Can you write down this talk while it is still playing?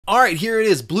Alright, here it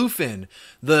is, Bluefin,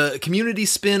 the community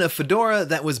spin of Fedora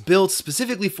that was built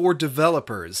specifically for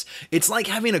developers. It's like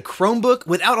having a Chromebook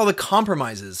without all the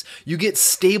compromises. You get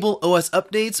stable OS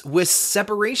updates with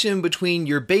separation between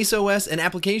your base OS and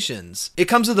applications. It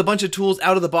comes with a bunch of tools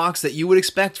out of the box that you would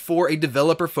expect for a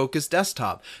developer-focused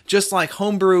desktop, just like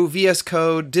Homebrew, VS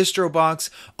Code, DistroBox,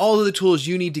 all of the tools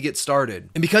you need to get started.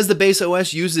 And because the base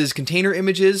OS uses container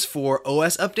images for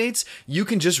OS updates, you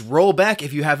can just roll back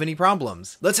if you have any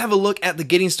problems. Let's have a look at the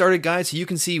getting started guide so you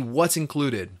can see what's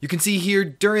included. You can see here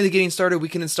during the getting started we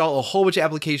can install a whole bunch of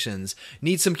applications.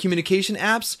 Need some communication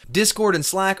apps? Discord and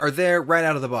Slack are there right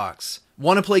out of the box.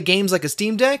 Want to play games like a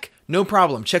Steam Deck? No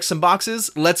problem, check some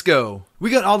boxes, let's go. We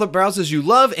got all the browsers you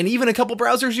love and even a couple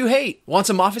browsers you hate. Want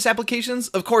some Office applications?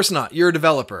 Of course not, you're a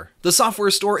developer. The software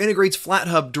store integrates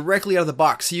FlatHub directly out of the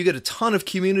box, so you get a ton of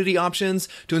community options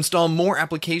to install more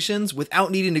applications without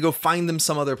needing to go find them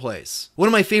some other place. One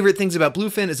of my favorite things about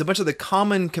Bluefin is a bunch of the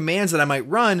common commands that I might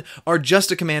run are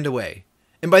just a command away.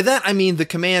 And by that I mean the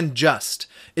command just.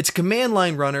 It's a command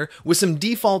line runner with some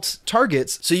default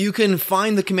targets so you can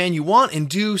find the command you want and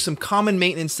do some common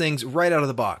maintenance things right out of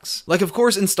the box. Like of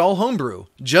course install Homebrew.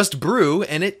 Just brew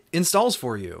and it installs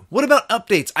for you. What about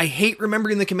updates? I hate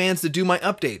remembering the commands to do my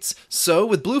updates. So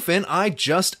with Bluefin, I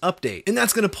just update. And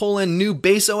that's going to pull in new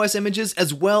base OS images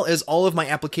as well as all of my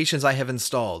applications I have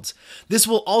installed. This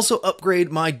will also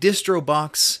upgrade my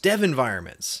DistroBox dev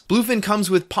environments. Bluefin comes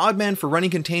with Podman for running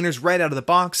containers right out of the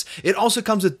box. It also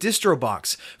comes with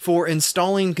DistroBox for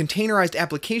installing containerized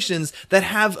applications that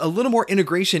have a little more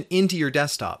integration into your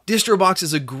desktop. DistroBox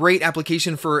is a great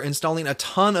application for installing a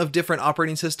ton of different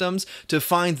operating systems to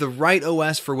find the right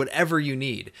OS for whatever you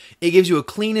need. It gives you a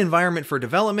clean environment for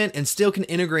development and still can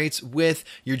integrate with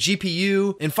your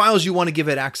GPU and files you want to give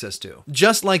it access to.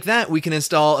 Just like that, we can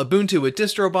install Ubuntu with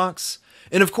DistroBox.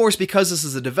 And of course, because this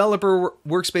is a developer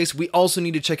workspace, we also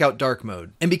need to check out dark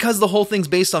mode. And because the whole thing's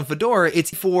based on Fedora,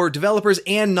 it's for developers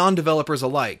and non-developers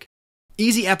alike.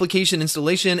 Easy application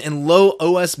installation and low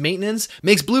OS maintenance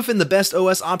makes Bluefin the best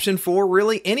OS option for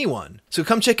really anyone. So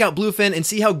come check out Bluefin and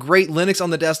see how great Linux on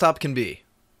the desktop can be.